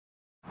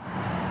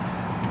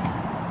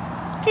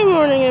Good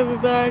morning,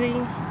 everybody.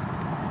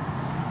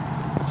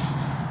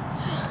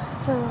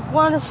 It's a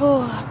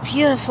wonderful,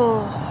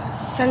 beautiful,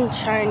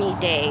 sunshiny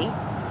day,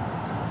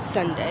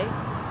 Sunday,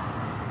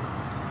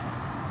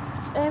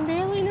 and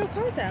barely no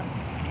cars out.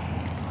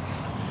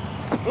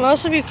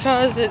 Mostly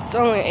because it's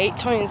only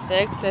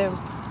 8:26, and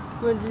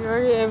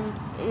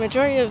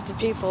majority of the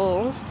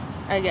people,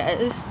 I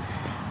guess,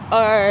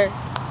 are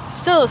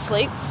still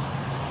asleep,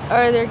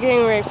 or they're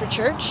getting ready for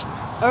church,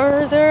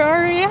 or they're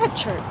already at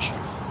church.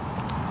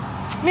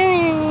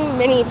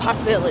 Many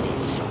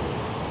possibilities.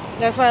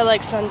 That's why I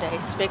like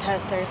Sundays,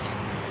 because there's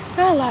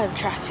not a lot of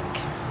traffic.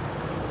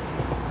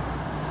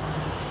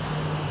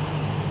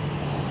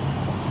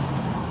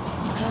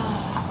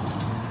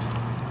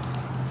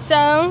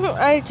 So,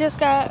 I just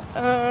got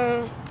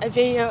a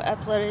video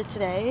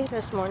uploaded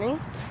this morning,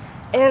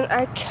 and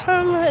I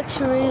come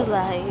to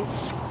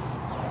realize,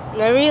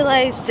 and I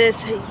realized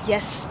this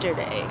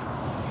yesterday,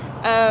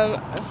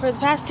 for the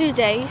past 2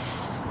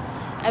 days,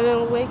 I've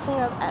been waking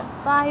up at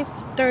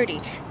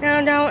 5:30.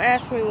 Now, don't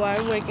ask me why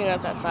I'm waking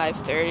up at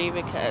 5:30,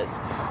 because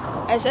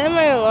I set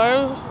my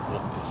alarm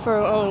for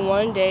only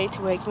one day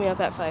to wake me up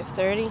at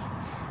 5:30,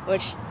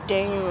 which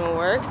didn't even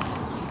work.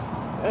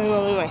 And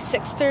only my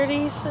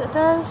 6:30s it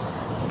does.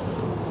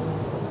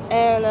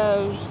 And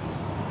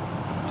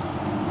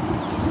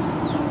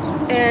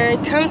I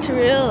come to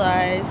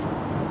realize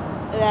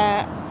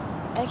that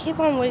I keep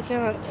on waking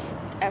up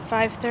at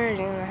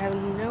 5:30, and I have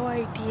no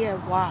idea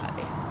why.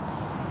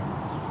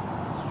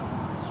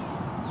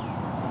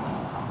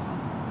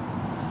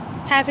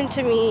 Happened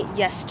to me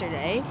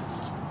yesterday,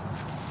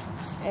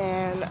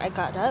 and I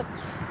got up,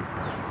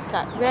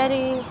 got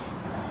ready,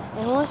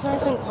 and it was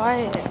nice and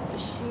quiet.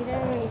 She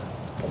didn't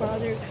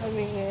bother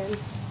coming in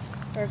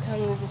or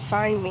coming to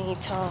find me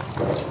till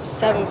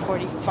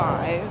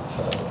 7:45.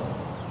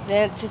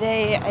 Then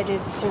today I did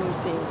the same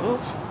thing,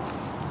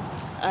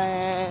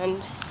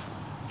 and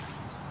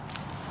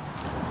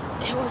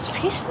it was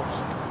peaceful.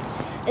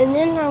 And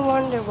then I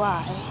wonder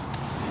why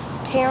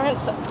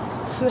parents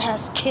who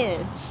has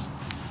kids,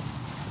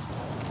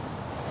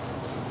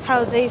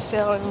 how they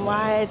feel and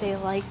why they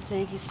like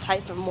these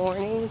type of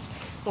mornings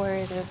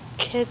where the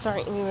kids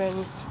aren't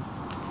even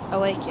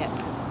awake yet.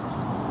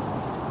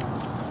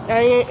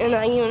 And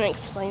I even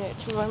explained it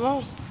to my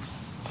mom.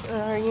 And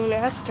I even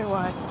asked her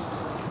why.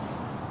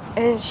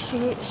 And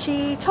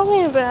she told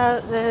me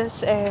about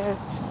this, and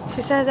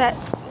she said that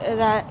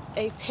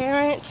a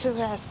parent who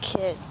has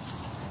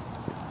kids,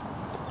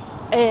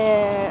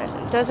 and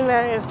it doesn't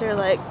matter if they're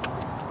like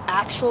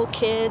actual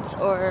kids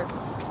or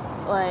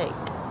like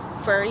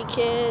furry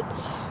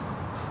kids,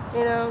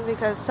 you know,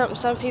 because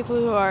some people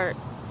who are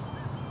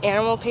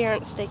animal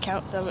parents, they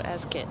count them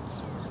as kids.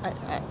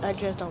 I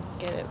just don't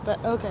get it, but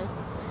okay.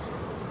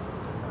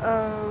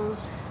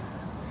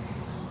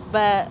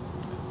 But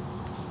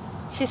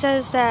she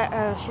said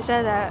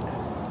that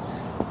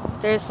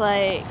there's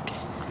like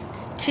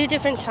 2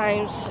 different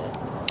times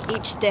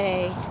each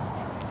day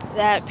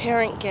that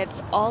parent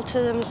gets all to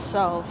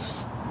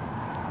themselves.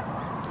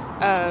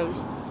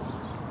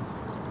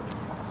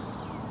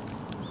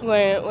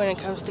 When it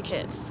comes to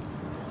kids,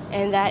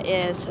 and that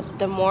is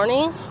the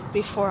morning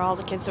before all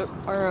the kids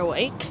are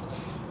awake,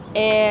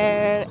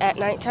 and at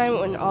nighttime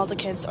when all the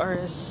kids are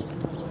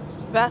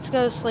about to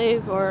go to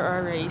sleep or are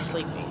already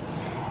sleeping.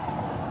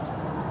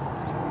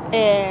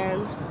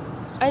 And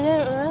I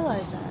didn't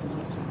realize that,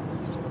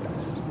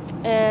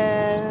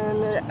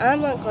 and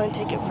I'm not going to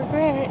take it for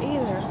granted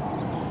either,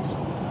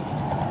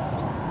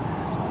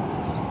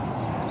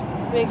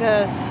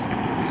 because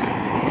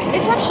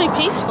it's actually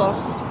peaceful.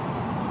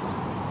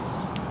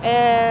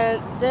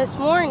 And this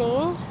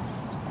morning,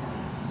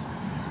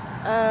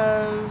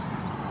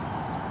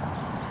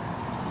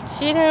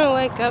 she didn't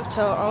wake up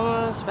till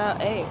almost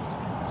about 8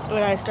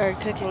 when I started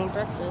cooking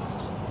breakfast.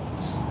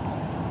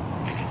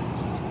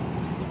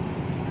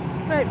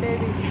 Right,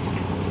 baby.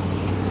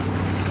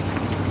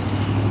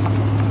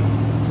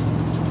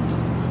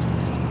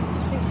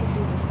 I think she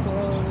sees a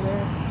squirrel over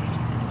there.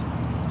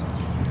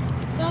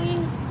 Doggy,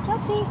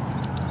 Lexi,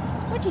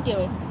 what you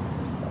doing?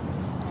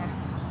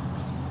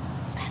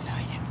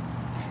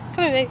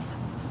 Come here, babe.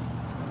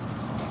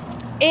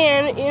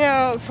 And, you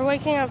know, for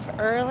waking up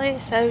early,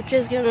 so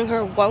just giving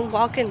her one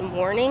walk in the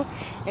morning,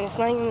 and it's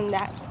not even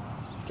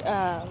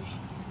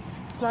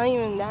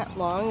that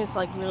long, it's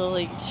like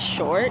really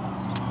short,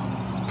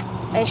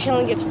 and she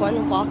only gets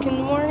one walk in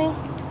the morning.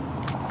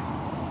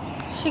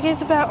 She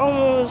gets about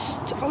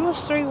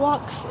almost 3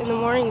 walks in the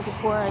morning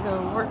before I go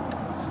to work.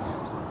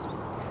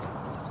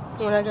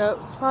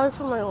 Probably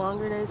for my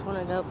longer days, when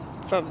I go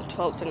from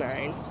 12 to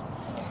 9.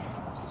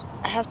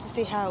 I have to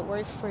see how it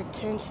works for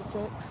 10 to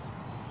 6.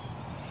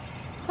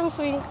 Come,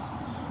 sweetie.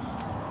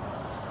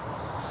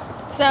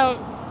 So,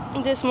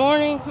 this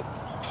morning,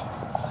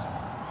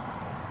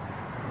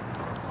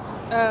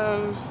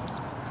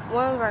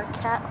 one of our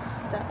cats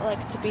that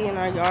likes to be in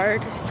our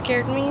yard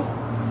scared me.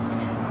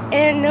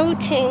 And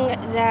noting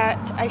that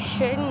I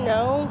should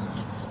know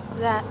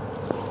that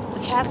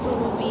the cats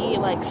will be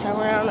like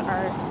somewhere around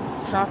our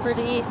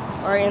property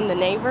or in the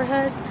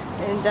neighborhood,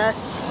 and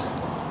thus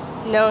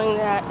knowing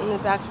that in the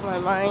back of my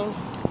mind,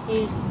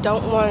 you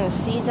don't want to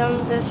see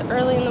them this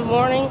early in the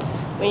morning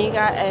when you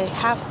got a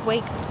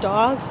half-wake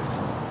dog.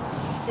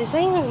 Is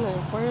that even the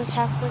word,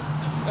 half-wake?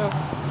 Oh.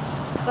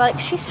 Like,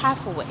 she's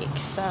half awake,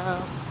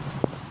 so,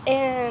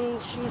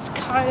 and she's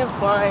kind of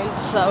blind,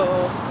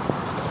 so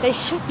they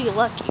should be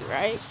lucky,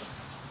 right?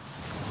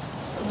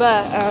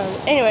 But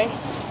anyway,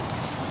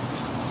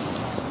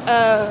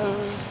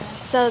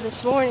 so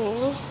this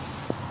morning,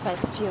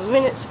 like a few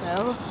minutes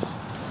ago,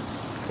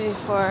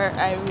 before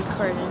I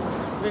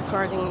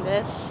recording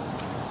this,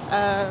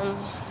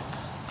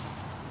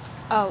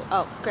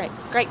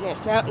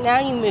 greatness, now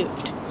you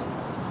moved.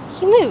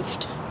 He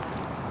moved.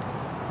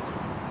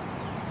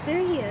 There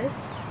he is,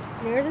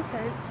 near the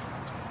fence.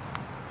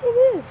 He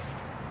moved.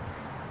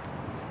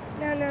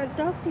 Now,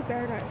 Dogsy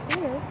better not see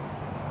him,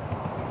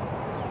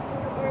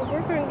 or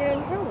we're going to get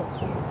in trouble.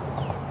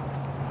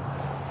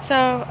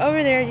 So,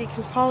 over there, you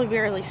can probably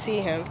barely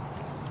see him.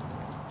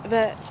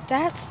 But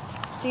that's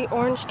the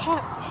orange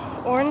cat.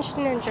 Orange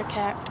ninja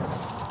cat.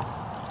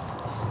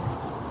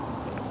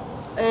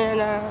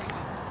 And,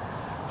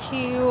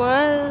 he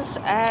was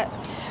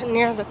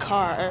near the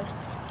car.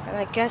 And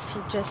I guess he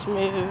just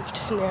moved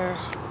near,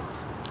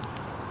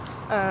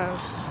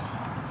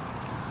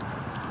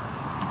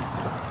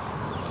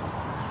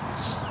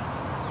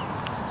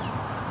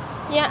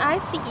 yeah, I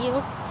see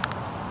you.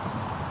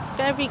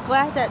 Better be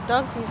glad that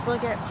Dogsy's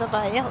looking at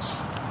somebody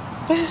else.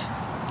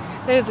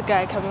 There's a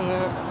guy coming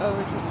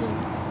over here too.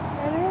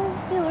 And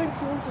there's the orange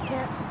ninja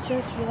cat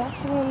just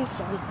relaxing in the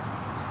sun.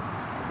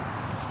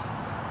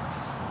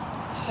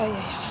 Oh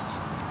yeah.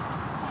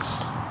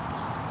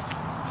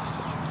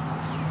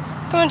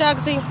 Come on,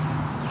 Dogsy.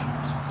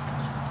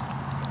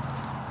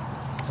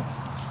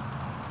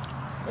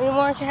 Any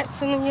more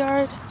cats in the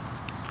yard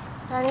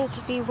I need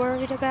to be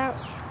worried about?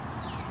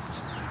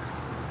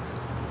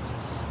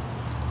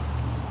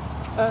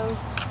 But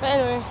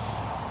anyway.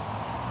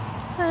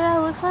 So yeah,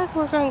 it looks like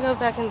we're going to go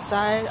back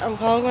inside. I'm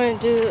probably going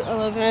to do a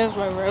little bit of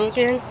my room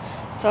again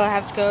until I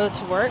have to go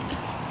to work.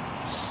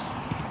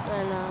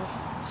 And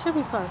should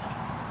be fun.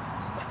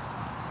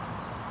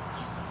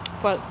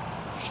 Quote,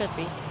 should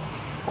be.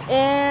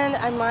 And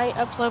I might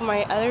upload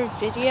my other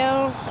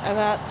video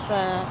about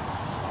the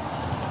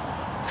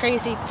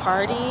crazy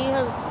party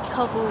a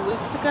couple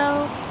weeks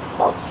ago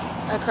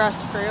across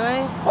the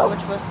freeway,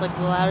 which was like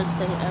the loudest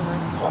thing ever.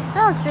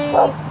 Dogsy!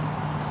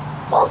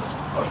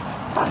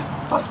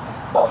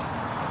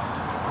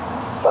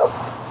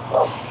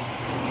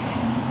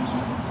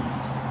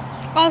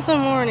 Awesome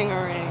morning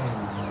already.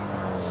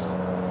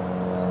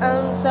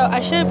 So I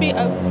should be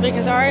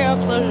because I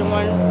already uploaded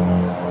one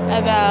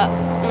about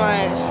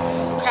my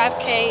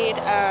Craftcade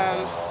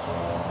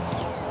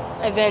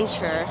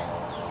adventure.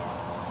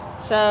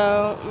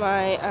 So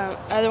my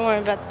other one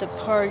about the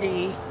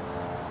party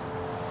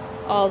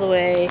all the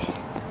way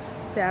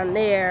down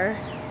there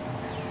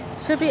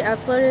should be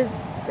uploaded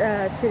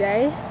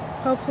today,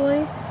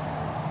 hopefully.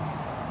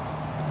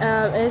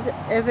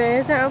 If it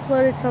isn't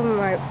uploaded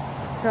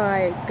till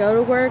I go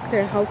to work,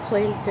 then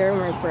hopefully during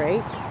my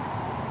break,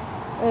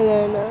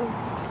 and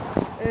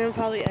then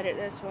probably edit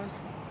this one.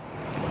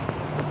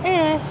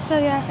 Anyway, so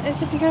yeah,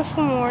 it's a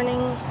beautiful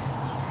morning.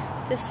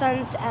 The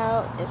sun's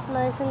out. It's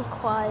nice and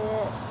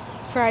quiet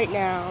for right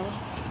now.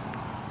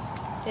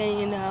 Then,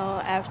 you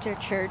know, after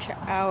church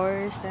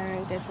hours, then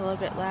it gets a little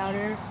bit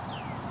louder.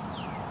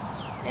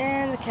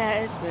 And the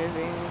cat is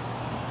moving.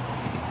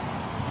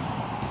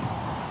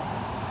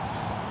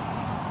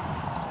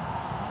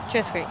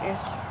 Just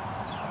greatness.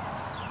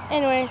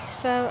 Anyway,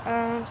 so,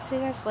 see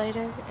you guys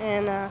later.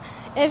 And,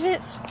 if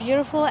it's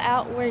beautiful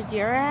out where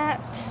you're at,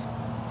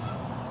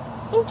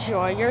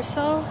 enjoy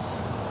yourself,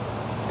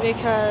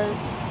 because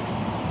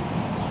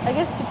I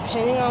guess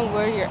depending on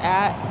where you're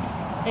at,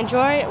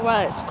 enjoy it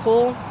while it's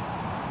cool,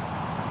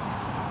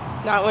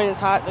 not when it's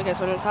hot, because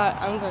when it's hot,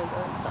 I'm gonna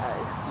go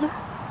inside.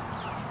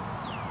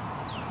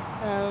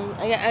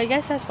 I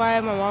guess that's why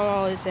my mom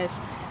always says,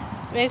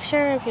 make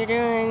sure if you're doing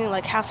any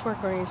like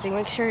housework or anything,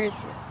 make sure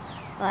it's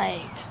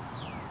like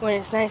when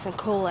it's nice and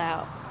cool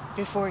out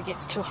before it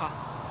gets too hot.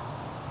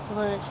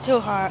 When it's too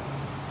hot,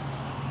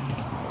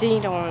 then you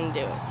don't want to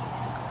do it.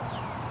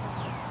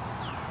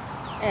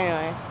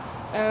 Anyway,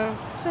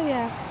 so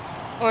yeah,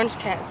 orange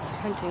cat's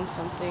hunting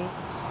something.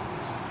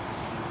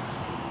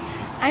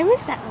 I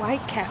miss that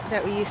white cat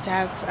that we used to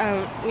have.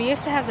 We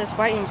used to have this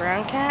white and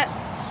brown cat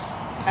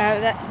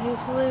that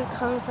usually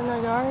comes in our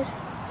yard,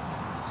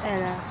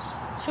 and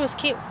she was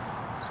cute.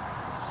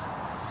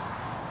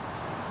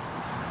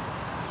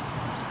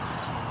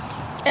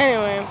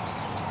 Anyway,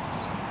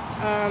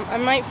 I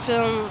might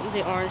film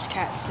the orange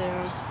cat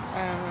soon.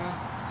 I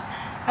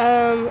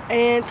don't know.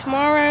 And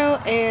tomorrow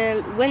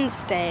and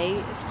Wednesday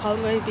is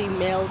probably going to be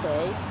mail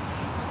day.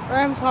 Or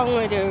I'm probably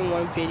going to do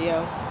one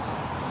video,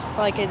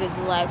 like I did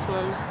the last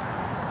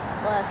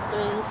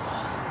days.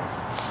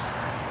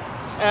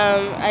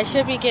 I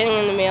should be getting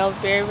in the mail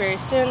very, very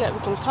soon that we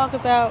can talk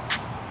about,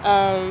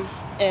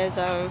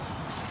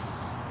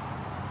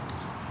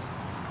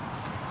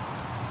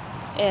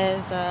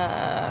 is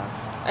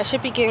I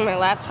should be getting my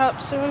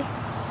laptop soon,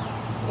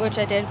 which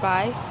I did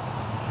buy,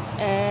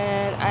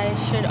 and I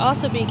should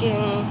also be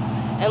getting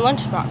a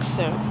lunchbox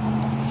soon,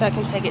 so I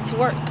can take it to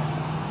work.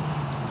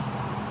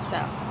 So,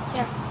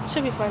 yeah,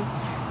 should be fun.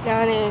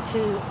 Now I need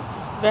to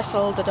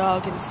wrestle the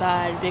dog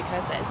inside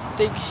because I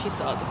think she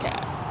saw the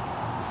cat.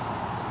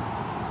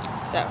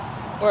 So,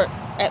 or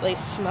at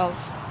least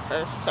smells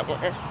her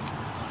somewhere.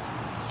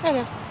 I don't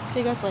know. See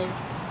you guys later.